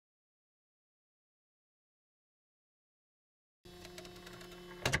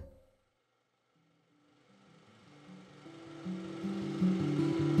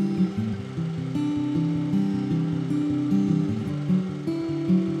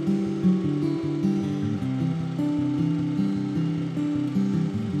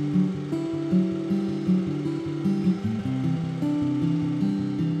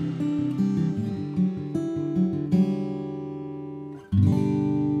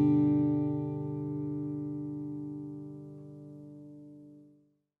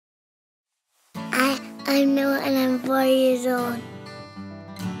years old.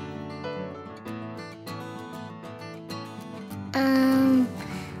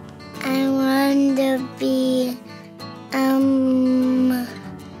 I want to be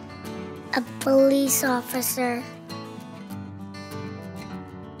a police officer.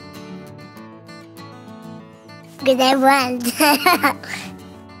 Because I want.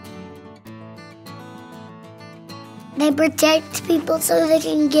 They protect people so they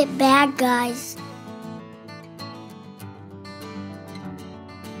can get bad guys.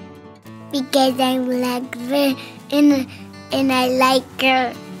 Because I like her and I like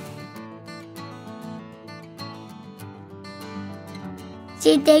her.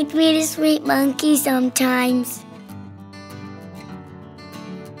 She takes me to Sweet Monkey sometimes.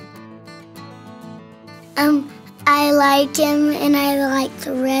 I like him and I like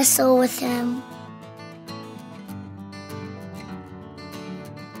to wrestle with him.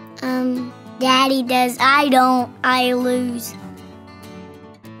 Daddy does. I don't. I lose.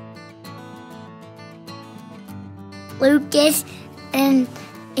 Lucas, and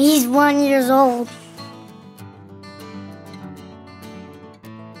he's 1 year old.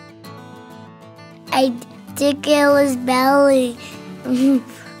 I tickle his belly.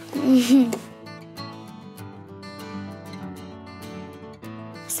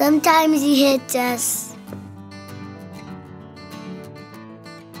 Sometimes he hits us.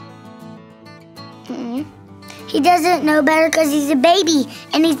 He doesn't know better because he's a baby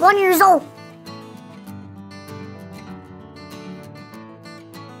and he's 1 year old.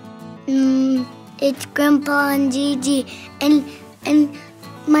 It's Grandpa and Gigi, and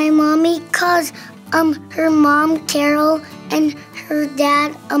my mommy calls her mom Carol and her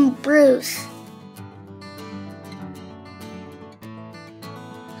dad Bruce.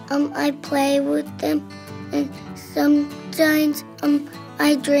 I play with them, and sometimes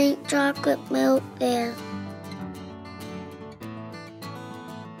I drink chocolate milk there.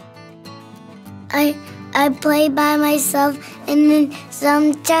 I play by myself, and then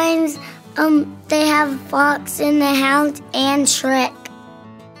sometimes they have Fox and the Hound and Shrek.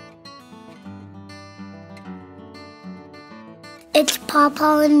 It's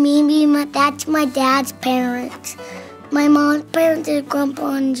Papa and Mimi. That's my dad's parents. My mom's parents is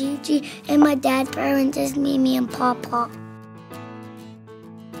Grandpa and Gigi, and my dad's parents is Mimi and Papa.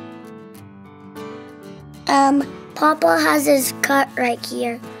 Papa has his cut right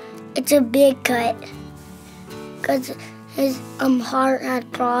here. It's a big cut because his heart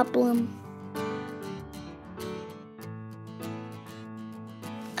had problem.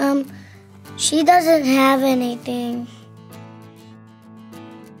 She doesn't have anything.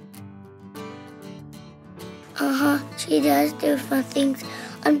 She does do fun things.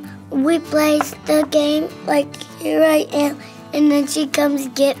 We play the game like here I am, and then she comes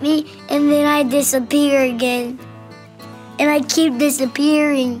get me, and then I disappear again. And I keep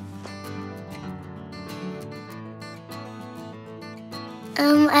disappearing.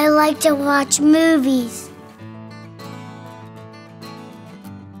 I like to watch movies.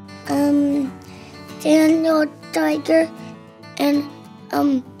 Daniel Tiger and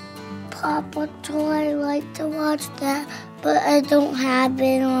Paw Patrol. I like to watch that, but I don't have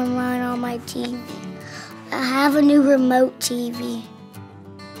it online on my TV. I have a new remote TV,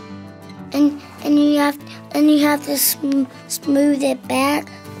 and you have to smooth it back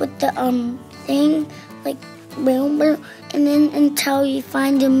with the thing, like boom boom, and then until you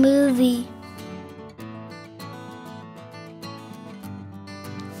find a movie.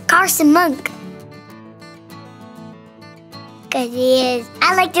 Carson Monk. Cause he is.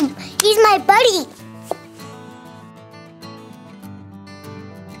 I like him. He's my buddy.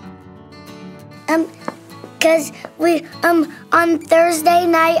 Cause we on Thursday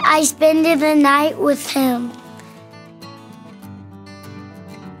night I spent the night with him.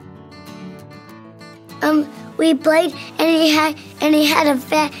 We played and he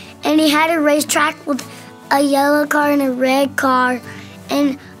had a racetrack with a yellow car and a red car,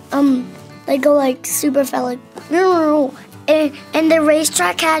 and they go like super fast, like and the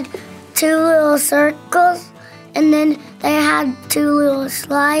racetrack had two little circles, and then they had two little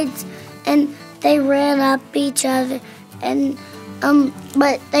slides, and they ran up each other, and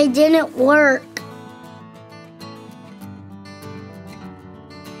but they didn't work.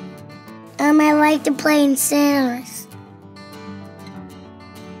 I like to play in centers.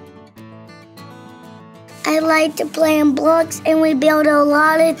 I like to play in blocks, and we build a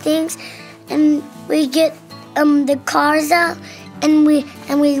lot of things, and we get the cars out, and we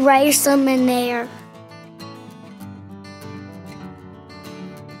race them in there.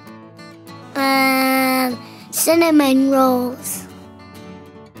 Cinnamon rolls.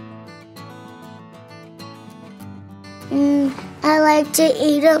 I like to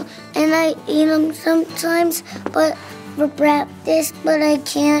eat them, and I eat them sometimes, but for breakfast, but I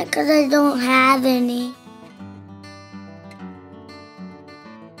can't because I don't have any.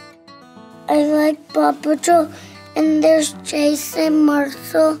 I like Paw Patrol, and there's Jason,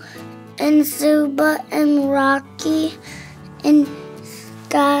 Marshall, and Zuba, and Rocky, and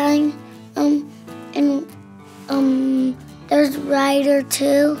Sky, and there's Ryder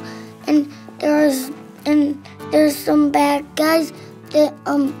too, and there's some bad guys that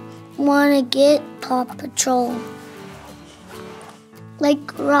want to get Paw Patrol.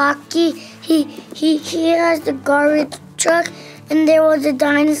 Like Rocky, he has the garbage truck, and there was a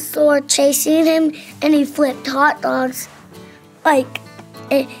dinosaur chasing him, and he flipped hot dogs. Like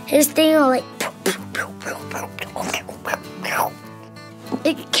his thing was like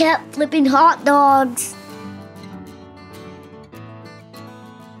it kept flipping hot dogs.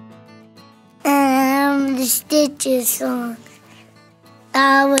 The Stitches song.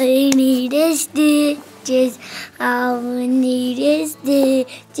 All we need is stitches. All we need is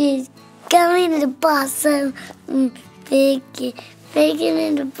stitches. Coming to the blossom, picking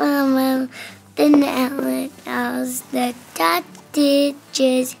in the bottom. The now it knows the dot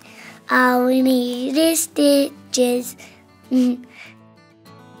stitches. All we need is stitches.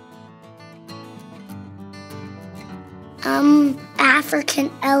 African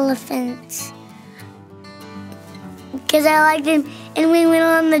elephants. Because I liked them. And we went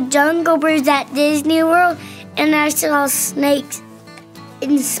on the Jungle Cruise at Disney World, and I saw snakes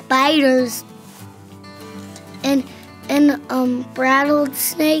and spiders and rattled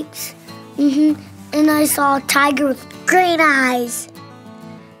snakes. And I saw a tiger with green eyes.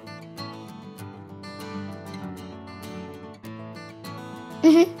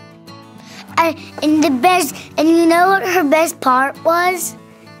 And you know what her best part was?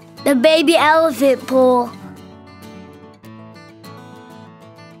 The baby elephant pool.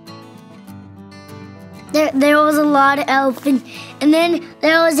 There was a lot of elephants, and then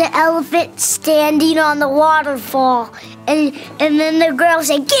there was an elephant standing on the waterfall, and then the girl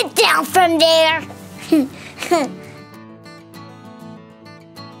said, "Get down from there!"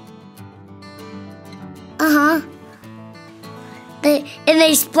 And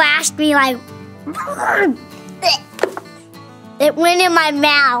they splashed me like. It went in my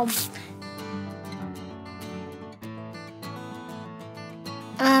mouth.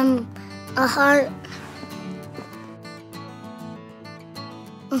 A heart.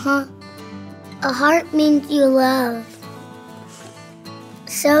 A heart means you love.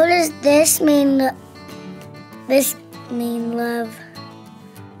 So does this mean love.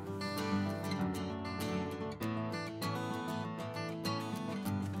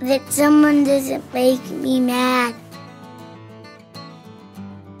 That someone doesn't make me mad.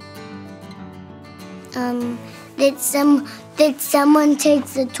 That someone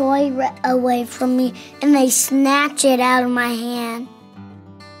takes the toy away from me and they snatch it out of my hand.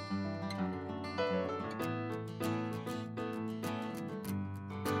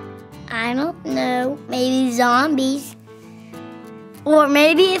 I don't know, maybe zombies. Or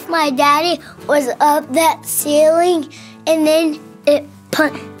maybe if my daddy was up that ceiling and then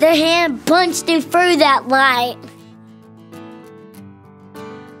the hand punched him through that light.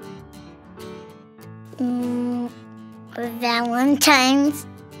 Valentine's.